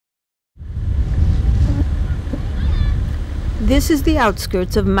This is the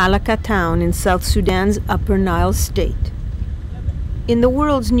outskirts of Malacca town in South Sudan's Upper Nile state. In the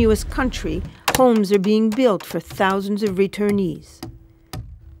world's newest country, homes are being built for thousands of returnees.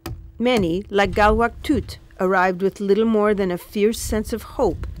 Many, like Galwak Tut, arrived with little more than a fierce sense of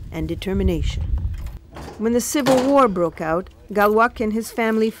hope and determination. When the civil war broke out, Galwak and his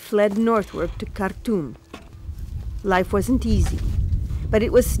family fled northward to Khartoum. Life wasn't easy, but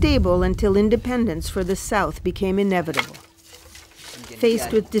it was stable until independence for the South became inevitable.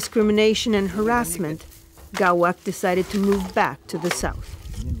 Faced with discrimination and harassment, Galwak decided to move back to the South.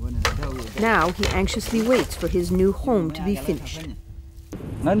 Now he anxiously waits for his new home to be finished.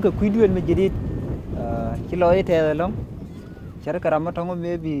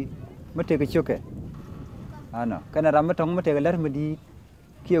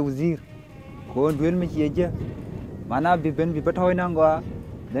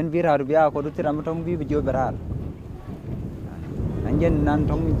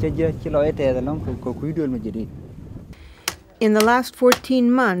 In the last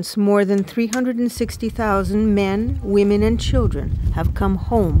 14 months, more than 360,000 men, women, and children have come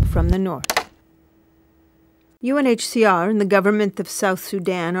home from the north. UNHCR and the government of South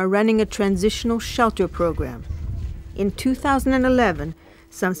Sudan are running a transitional shelter program. In 2011,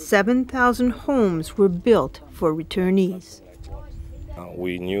 some 7,000 homes were built for returnees.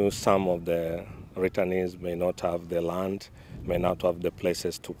 We knew some of the returnees may not have the land, may not have the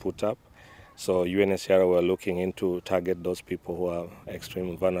places to put up. So UNHCR were looking into target those people who are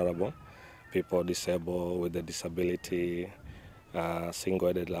extremely vulnerable, people disabled with a disability,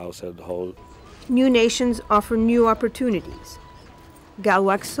 single-headed household. New nations offer new opportunities.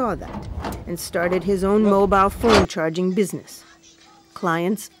 Galwak saw that and started his own mobile phone charging business.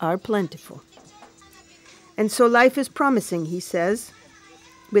 Clients are plentiful. And so life is promising, he says.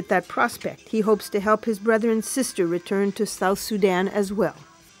 With that prospect, he hopes to help his brother and sister return to South Sudan as well.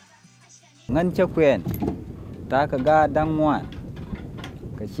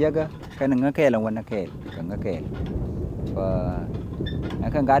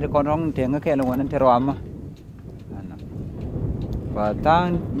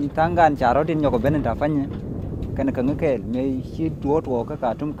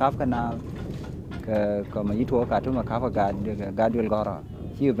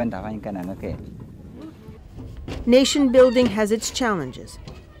 Nation building has its challenges.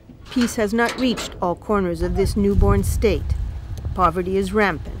 Peace has not reached all corners of this newborn state. Poverty is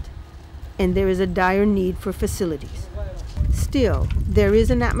rampant, and there is a dire need for facilities. Still, there is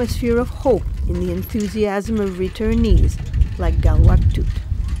an atmosphere of hope in the enthusiasm of returnees like Galwak Tut.